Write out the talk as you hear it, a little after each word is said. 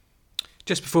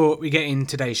Just before we get in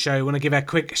today's show, I want to give a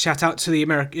quick shout out to the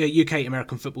UK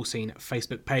American football scene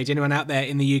Facebook page. Anyone out there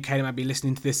in the UK that might be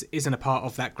listening to this isn't a part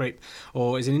of that group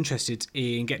or isn't interested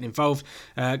in getting involved,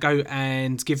 go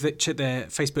and give the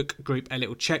Facebook group a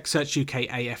little check. Search UK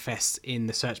AFS in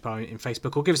the search bar in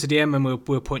Facebook, or give us a DM and we'll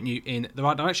point you in the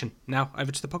right direction. Now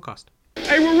over to the podcast.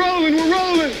 Hey, we're rolling.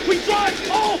 We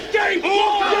drive all game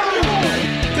long.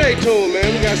 Stay tuned,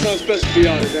 man. We got something special for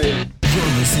y'all today. You're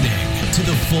listening to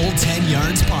the Full 10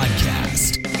 Yards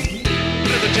Podcast. To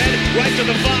the 10, right to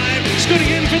the 5, scooting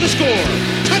in for the score.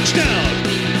 Touchdown!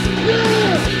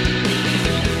 Yeah!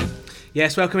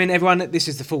 Yes, welcome in everyone. This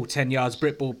is the Full 10 Yards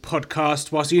Britball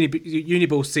podcast. Whilst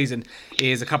Uniball season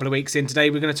is a couple of weeks in today,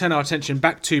 we're going to turn our attention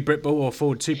back to Britball, or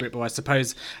forward to Britball, I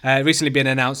suppose. Recently been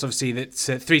announced, obviously, that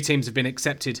 3 teams have been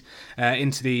accepted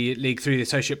into the league through the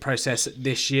associate process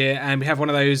this year, and we have one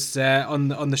of those on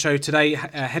the show today,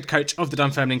 head coach of the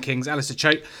Dunfermline Kings, Alistair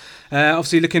Choate.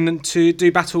 Obviously looking to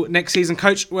do battle next season.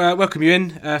 Coach, welcome you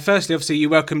in. Firstly, obviously you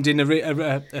welcomed in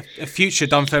a future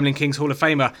Dunfermline Kings Hall of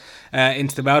Famer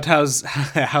into the world. How's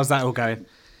that all going?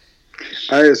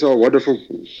 It's all wonderful.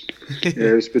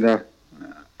 Yeah, it's been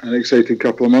an exciting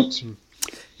couple of months.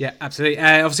 Yeah, absolutely.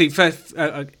 Obviously,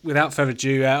 without further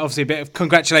ado, obviously a bit of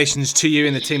congratulations to you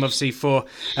and the team, obviously, for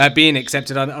being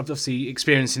accepted. I'm obviously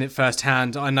experiencing it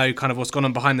firsthand. I know kind of what's gone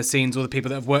on behind the scenes, all the people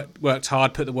that have worked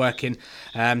hard, put the work in.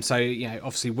 So,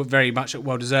 obviously, very much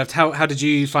well deserved. How did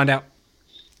you find out?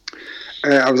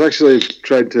 I was actually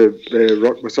trying to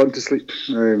rock my son to sleep.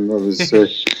 I was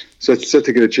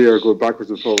sitting in a chair, going backwards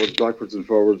and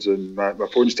forwards, and my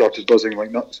phone started buzzing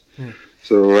like nuts.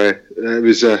 So it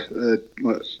was a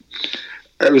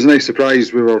nice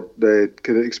surprise. We were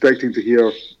kind of expecting to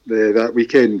hear that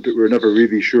weekend, but we were never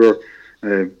really sure.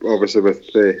 Obviously, with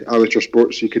amateur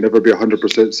sports, you can never be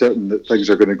 100% certain that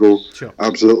things are going to go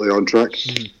absolutely on track.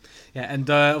 Yeah, and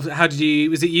how did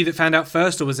you? Was it you that found out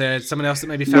first, or was there someone else that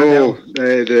maybe found out?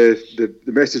 No, the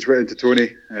message went into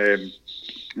Tony.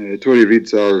 Tony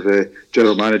Reid's our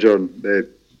general manager, and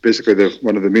basically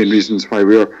one of the main reasons why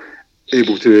we're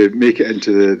able to make it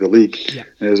into the league. Yeah.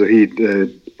 So he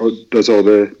does all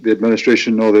the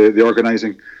administration, all the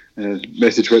organising.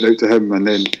 Message went out to him, and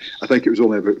then I think it was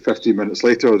only about 15 minutes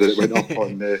later that it went up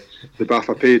on the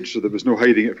BAFA page, so there was no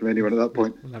hiding it from anyone at that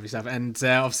point. Lovely stuff. And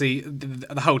obviously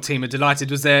the whole team are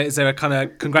delighted. Is there a kind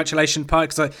of congratulation part?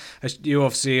 Because you're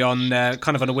obviously on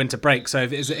kind of on a winter break, so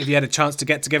have you had a chance to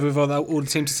get together with all the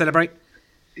team to celebrate?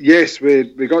 Yes, we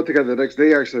got together the next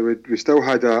day. Actually, we still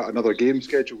had another game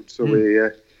scheduled, so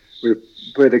we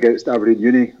played against Aberdeen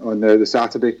Uni on the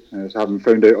Saturday, so having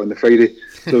found out on the Friday.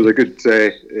 So it was a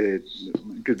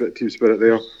good bit of team spirit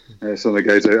there. Some of the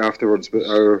guys out afterwards, but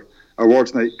our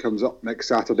awards night comes up next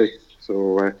Saturday,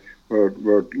 so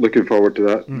we're looking forward to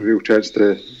that. Real chance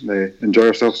to enjoy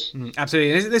ourselves.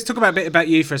 Absolutely. Let's talk a bit about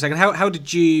you for a second. How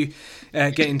did you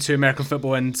get into American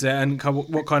football, and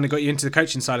what kind of got you into the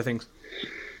coaching side of things?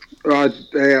 I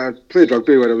played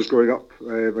rugby when I was growing up.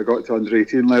 I got to under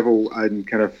 18 level and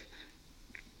kind of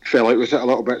fell out with it a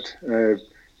little bit.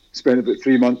 Spent about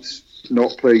 3 months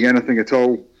not playing anything at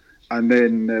all, and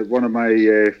then one of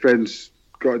my friends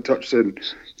got in touch saying,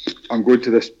 I'm going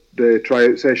to this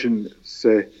tryout session. It's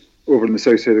over in the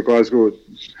south side of Glasgow.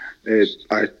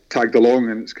 I tagged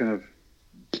along, and it's kind of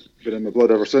been in my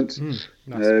blood ever since. Nice.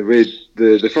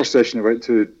 The first session I went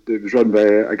to, it was run by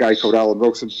a guy called Alan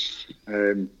Wilson,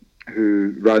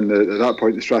 who ran at that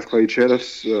point the Strathclyde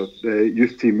Sheriffs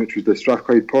youth team, which was the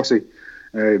Strathclyde Posse,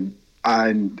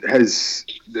 and his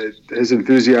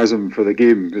enthusiasm for the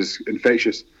game was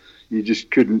infectious. You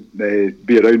just couldn't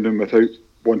be around him without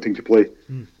wanting to play.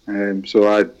 So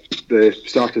I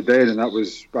started then, and that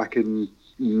was back in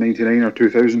 99 or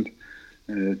 2000.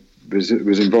 Was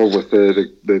involved with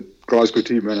the Glasgow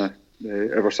team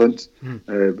ever since,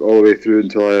 all the way through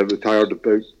until I retired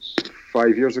about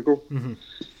 5 years ago.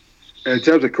 In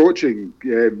terms of coaching,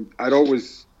 I'd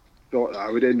always thought I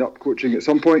would end up coaching at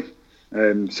some point.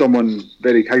 Someone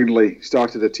very kindly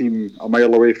started a team a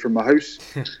mile away from my house,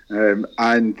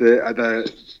 and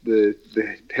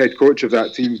the head coach of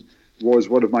that team was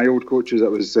one of my old coaches. That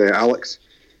was Alex.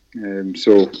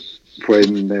 So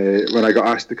when I got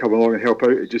asked to come along and help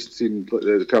out, it just seemed like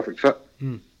the perfect fit.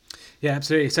 Yeah,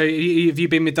 absolutely. So have you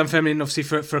been with Dunfermline obviously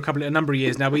for a number of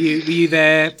years now? Were you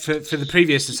there for the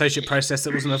previous associate process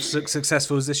that wasn't as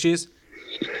successful as this year's?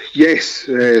 Yes.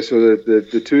 So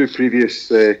the 2 previous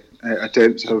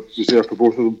attempts was there for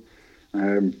both of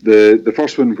them. The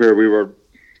first one where we were,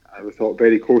 I thought,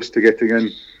 very close to getting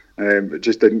in, it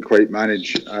just didn't quite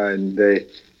manage. And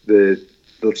the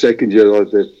second year, or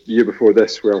the year before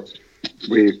this, where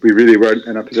we really weren't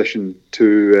in a position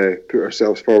to put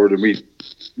ourselves forward, and we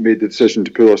made the decision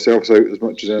to pull ourselves out as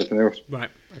much as anything else. Right.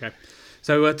 Okay.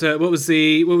 So what was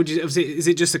the? What would you? Is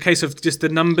it just a case of just the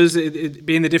numbers it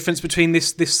being the difference between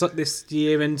this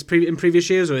year and in previous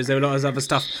years, or is there a lot of other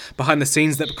stuff behind the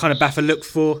scenes that kind of BAFA look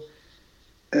for?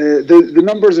 The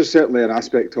numbers are certainly an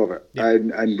aspect of it, yeah.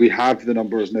 and we have the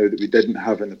numbers now that we didn't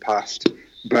have in the past.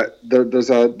 But there's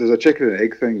a chicken and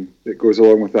egg thing that goes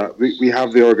along with that. We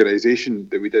have the organisation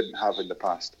that we didn't have in the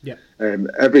past. Yeah.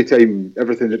 Every time,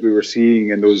 everything that we were seeing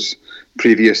in those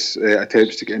previous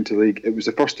attempts to get into the league, it was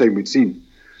the first time we'd seen.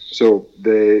 So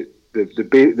the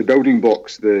building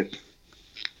blocks, the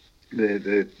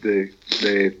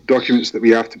documents that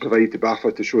we have to provide to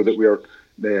BAFA to show that we are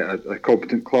a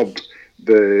competent club,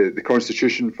 the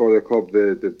constitution for the club,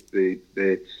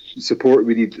 the support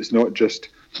we need. It's not just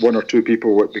one or two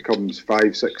people, it becomes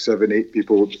 5, 6, 7, 8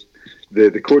 people.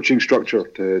 The coaching structure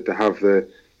to have the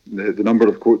number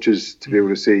of coaches to be able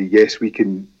to say yes, we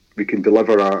can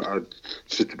deliver a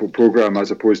suitable programme,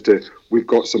 as opposed to we've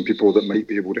got some people that might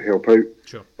be able to help out.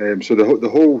 Sure. So the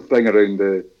whole thing around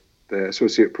the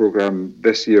associate programme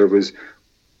this year was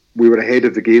we were ahead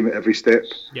of the game at every step.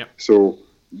 Yeah. So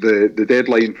the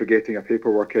deadline for getting our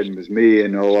paperwork in was May,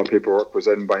 and all our paperwork was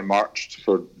in by March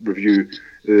for review.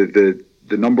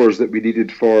 The numbers that we needed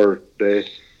for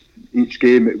each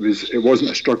game, it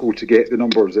wasn't a struggle to get the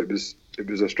numbers. It was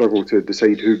a struggle to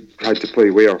decide who had to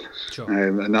play where. Sure.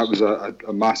 And that was a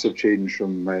massive change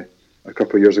from a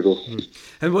couple of years ago.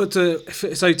 And what?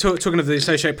 So talking of the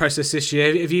associate process this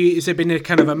year, has there been a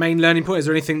kind of a main learning point? Is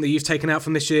there anything that you've taken out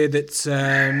from this year that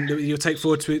you'll take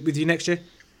forward with you next year?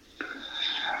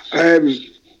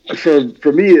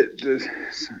 For me, it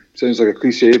sounds like a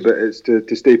cliche, but it's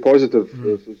to stay positive.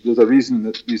 There's a reason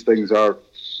that these things are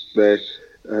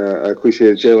a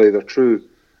cliche. Generally, they're true.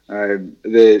 Not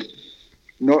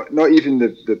even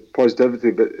the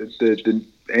positivity, but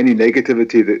any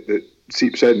negativity that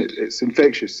seeps in. It's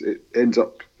infectious. It ends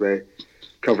up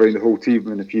covering the whole team,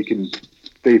 and if you can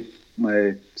stay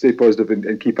positive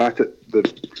and keep at it, the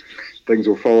things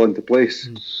will fall into place.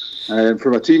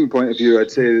 From a team point of view,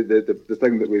 I'd say the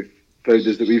thing that we've found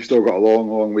is that we've still got a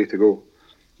long way to go.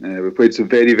 We've played some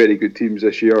very, very good teams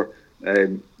this year.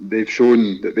 They've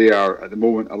shown that they are, at the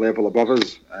moment, a level above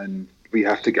us, and we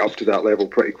have to get up to that level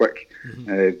pretty quick.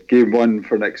 Game 1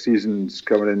 for next season's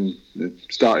coming in the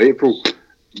start of April.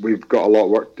 We've got a lot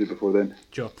of work to do before then.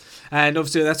 Sure. And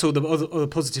obviously that's all the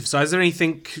positive side. Is there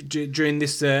anything during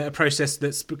this process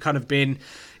that's kind of been,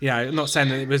 I'm not saying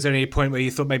that was there any point where you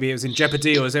thought maybe it was in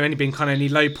jeopardy, or has there been kind of any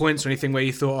low points or anything where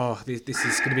you thought, this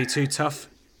is going to be too tough?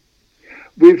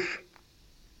 We've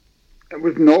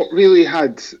not really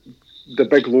had the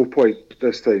big low point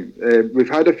this time. We've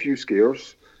had a few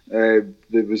scares. There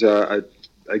was a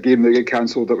game that got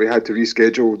cancelled that we had to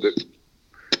reschedule that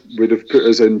would have put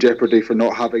us in jeopardy for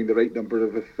not having the right number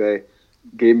of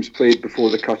games played before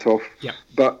the cut-off. Yeah.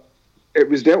 But it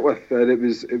was dealt with, and it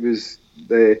was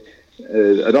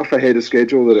enough ahead of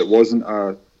schedule that it wasn't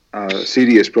a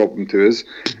serious problem to us.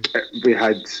 We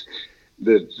had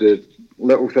the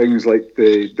little things like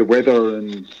the weather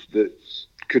and that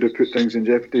could have put things in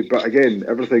jeopardy, but again,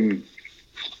 everything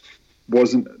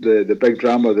wasn't the big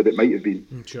drama that it might have been.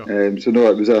 Sure. So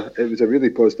no, it was a really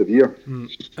positive year. And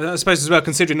I suppose as well,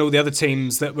 considering all the other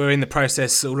teams that were in the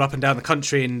process all up and down the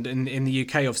country, and in the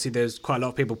UK, obviously there's quite a lot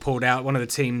of people pulled out. One of the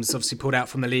teams obviously pulled out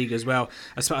from the league as well.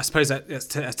 I suppose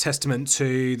that's a testament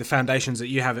to the foundations that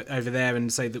you have over there,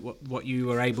 and say that what you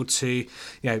were able to,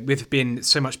 with being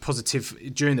so much positive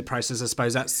during the process, I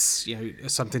suppose that's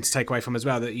something to take away from as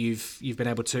well, that you've been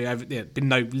able to been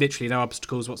literally no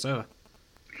obstacles whatsoever.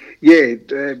 Yeah,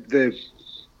 the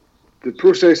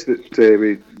process that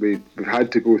we've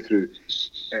had to go through,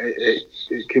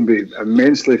 it can be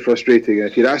immensely frustrating. And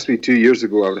if you'd asked me 2 years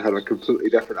ago, I would have a completely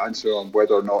different answer on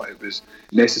whether or not it was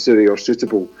necessary or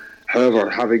suitable. However,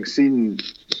 having seen,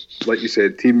 like you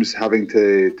said, teams having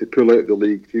to pull out of the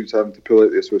league, teams having to pull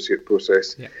out the associate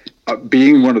process,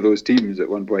 being one of those teams at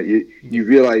one point, you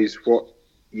realise what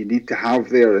you need to have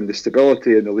there and the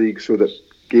stability in the league so that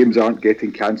games aren't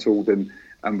getting cancelled and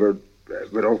we're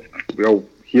all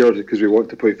here because we want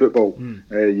to play football.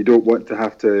 You don't want to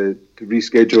have to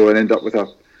reschedule and end up with a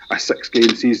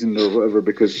 6-game season or whatever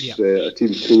because a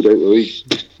team's pulled out of the league.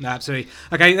 No, absolutely.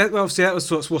 Okay, obviously that was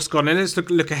what's gone. And let's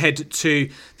look ahead to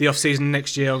the off-season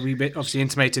next year. We obviously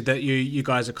intimated that you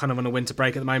guys are kind of on a winter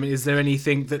break at the moment. Is there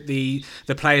anything that the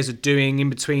players are doing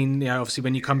in between? Obviously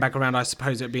when you come back around, I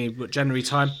suppose it'd be January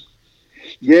time.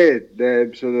 Yeah,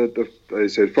 so as I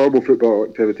said, formal football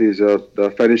activities are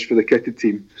finished for the kitted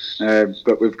team,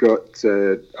 but we've got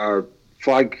our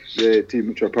Flag, the team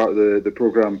which are part of the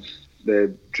programme,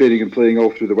 training and playing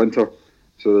all through the winter.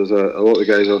 So there's a lot of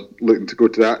guys are looking to go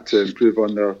to that to improve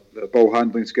on their ball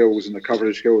handling skills and their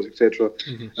coverage skills, etc.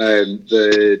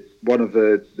 One of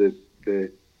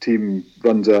the team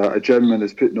runs a gym and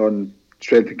is putting on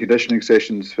strength and conditioning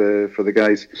sessions for the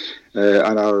guys,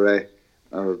 and our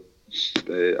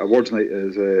awards night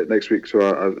is next week, so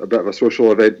a bit of a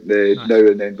social event nice. Now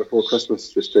and then before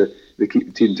Christmas, just to keep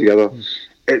the team together.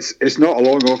 It's not a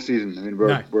long off season. I mean,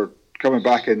 we're coming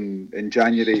back in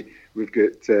January. We've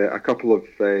got a couple of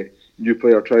new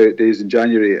player tryout days in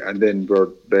January, and then we're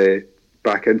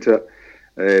back into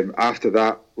it. After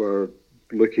that, we're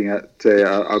looking at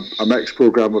a mixed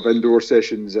programme of indoor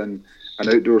sessions and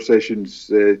outdoor sessions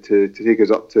to take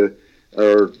us up to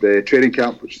our training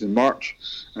camp, which is in March.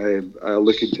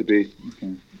 Looking to be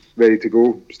ready to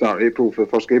go start April for the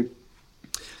first game.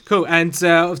 Cool. And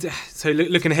so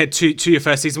looking ahead to your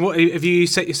first season, what have you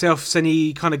set yourself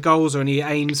any kind of goals or any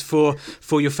aims for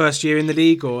your first year in the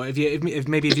league, or have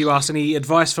you asked any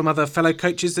advice from other fellow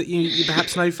coaches that you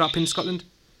perhaps know up in Scotland?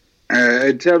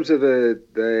 In terms of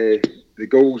the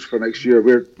goals for next year,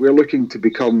 we're looking to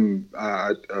become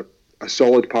a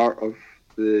solid part of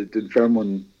the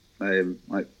Dunfermline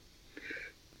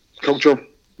culture.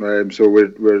 So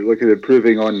we're looking at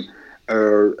improving on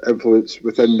our influence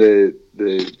within the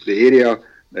area,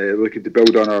 looking to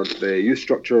build on our youth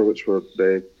structure, which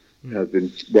have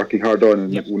been working hard on,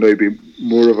 and will now be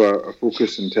more of a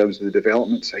focus in terms of the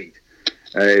development side.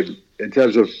 In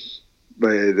terms of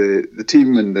the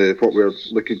team and what we're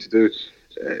looking to do,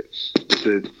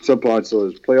 the simple answer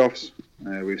is playoffs.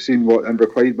 We've seen what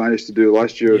Inverclyde managed to do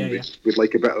last year, and we'd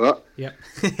like a bit of that.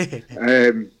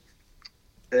 Yep.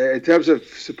 In terms of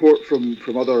support from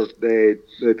other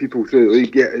the people through the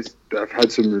league, I've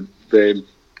had some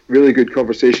really good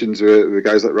conversations with the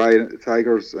guys like Ryan at the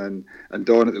Tigers and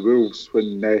Don at the Wolves.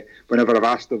 Whenever I've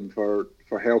asked them for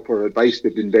help or advice,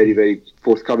 they've been very, very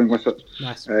forthcoming with it.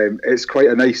 Nice. It's quite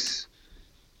a nice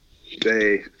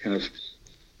kind of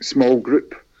small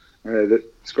group that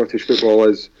Scottish football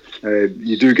is.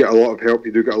 You do get a lot of help,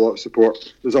 you do get a lot of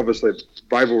support. There's obviously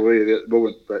rivalry at the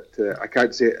moment, but I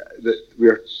can't say that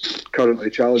we're currently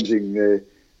challenging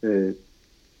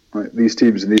these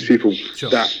teams and these people. Sure.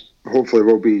 That hopefully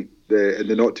will be in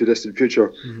the not too distant future.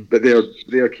 Mm-hmm. But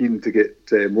they're keen to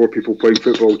get more people playing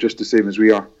football just the same as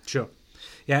we are. Sure.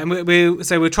 Yeah, and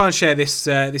we'll try and share this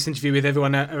interview with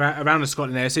everyone around the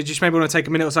Scotland area. So just maybe want to take a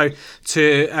minute or so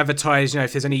to advertise,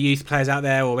 if there's any youth players out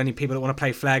there or any people that want to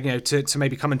play flag, to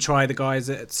maybe come and try the guys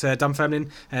at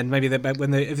Dunfermline, and maybe when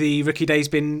the rookie day's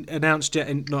been announced yet,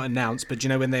 and not announced, but do you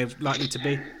know when they're likely to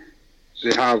be?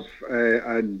 They have,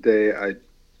 and I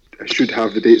should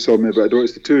have the dates on me, but I don't.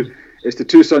 It's the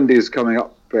two Sundays coming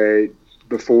up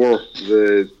before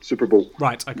the Super Bowl.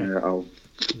 Right. Okay.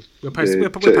 We'll post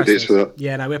those.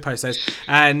 Yeah, no, we'll post those.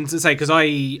 And say, because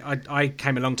I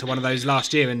came along to one of those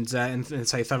last year and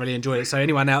say thoroughly enjoyed it. So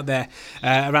anyone out there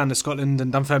around the Scotland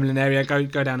and Dunfermline area,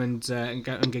 go down and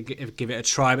give it a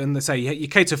try. And say you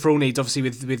cater for all needs, obviously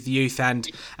with youth and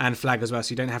flag as well. So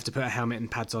you don't have to put a helmet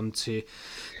and pads on to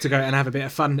go and have a bit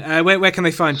of fun. Where can they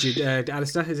find you,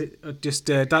 Alistair? Is it just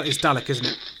it's Dulloch, isn't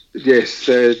it? Yes,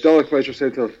 Dulloch Leisure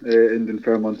Centre in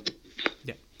Dunfermline.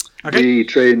 Yeah. Okay. We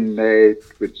train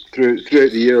throughout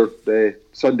the year,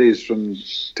 Sundays from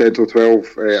 10 till 12,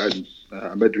 and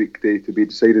a midweek day to be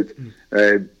decided.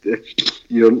 If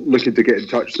you're looking to get in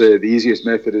touch, the easiest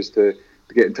method is to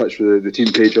get in touch with the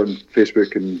team page on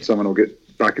Facebook, and someone will get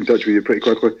back in touch with you pretty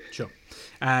quickly. Sure.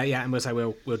 And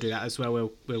we'll do that as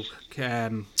well.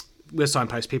 We'll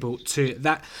signpost people to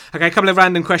that. Okay, a couple of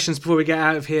random questions before we get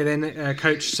out of here then,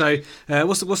 Coach. So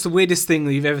what's the weirdest thing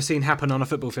that you've ever seen happen on a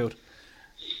football field?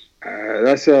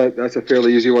 That's a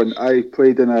fairly easy one. I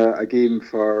played in a game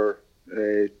for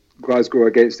Glasgow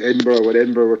against Edinburgh when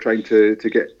Edinburgh were trying to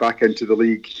get back into the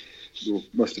league. It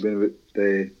must have been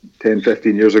about 10,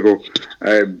 15 years ago.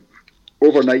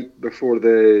 Overnight, before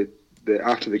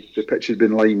after the pitch had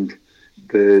been lined,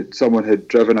 someone had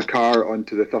driven a car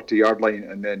onto the 30-yard line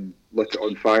and then lit it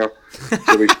on fire.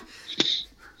 So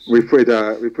we played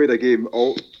a game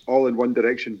all in one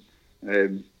direction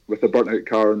with a burnt out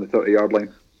car on the 30-yard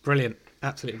line. Brilliant,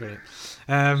 absolutely brilliant.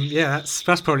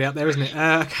 That's probably up there, isn't it?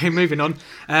 Okay, moving on.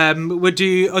 Would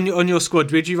you on your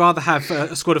squad? Would you rather have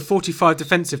a squad of 45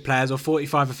 defensive players or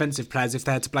 45 offensive players if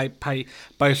they had to play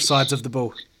both sides of the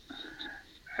ball?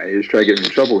 You're just trying to get me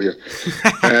in trouble here.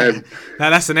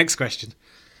 Now that's the next question.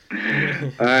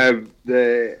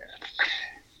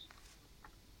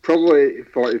 Probably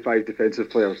 45 defensive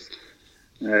players.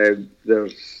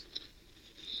 There's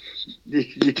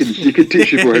you can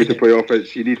teach people how to play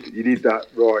offense. You need that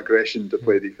raw aggression to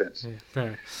play defense.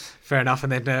 Yeah, fair enough.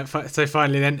 And then so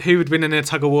finally, then who would win in a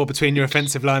tug of war between your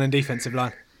offensive line and defensive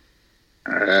line?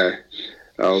 The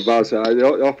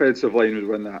offensive line would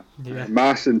win that. Yeah.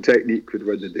 Mass and technique would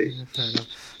win the day. Fair enough.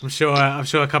 I'm sure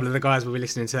a couple of the guys will be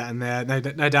listening to that, and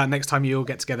no doubt next time you all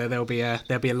get together, there'll be a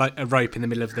rope in the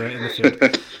middle of the field.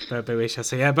 but we shall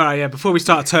see. Before we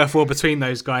start a turf war between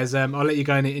those guys, I'll let you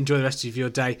go and enjoy the rest of your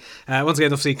day. Once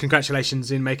again, obviously,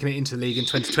 congratulations in making it into the league in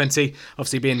 2020.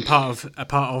 Obviously, being part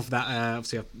of that.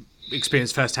 Obviously, I've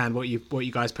experienced firsthand what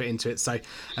you guys put into it. So,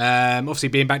 obviously,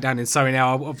 being back down in Surrey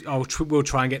now, we'll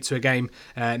try and get to a game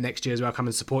next year as well. I'll come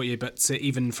and support you, but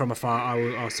even from afar,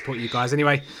 I'll support you guys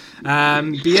anyway.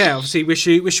 But yeah, obviously, wish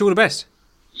you all the best.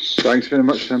 Thanks very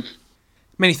much, Tim.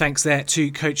 Many thanks there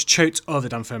to Coach Choate of the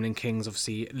Dunfermline Kings,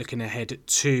 obviously looking ahead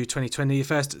to 2020, the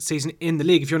first season in the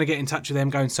league. If you want to get in touch with them,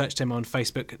 go and search them on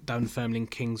Facebook, Dunfermline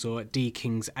Kings, or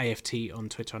DKingsAFT on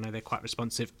Twitter. I know they're quite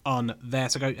responsive on there,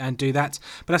 so go and do that.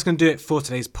 But that's going to do it for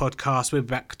today's podcast. We'll be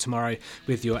back tomorrow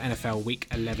with your NFL Week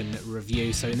 11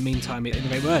 review. So in the meantime, in the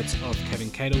great words of Kevin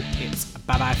Cadle, it's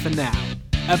bye-bye for now.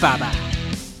 Bye-bye.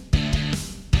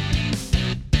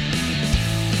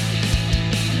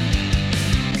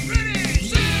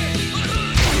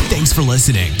 Thanks for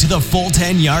listening to the Full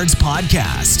 10 Yards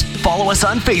podcast. Follow us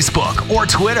on Facebook or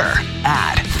Twitter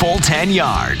at Full 10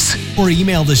 Yards, or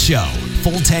email the show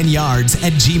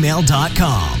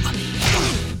full10yards@gmail.com.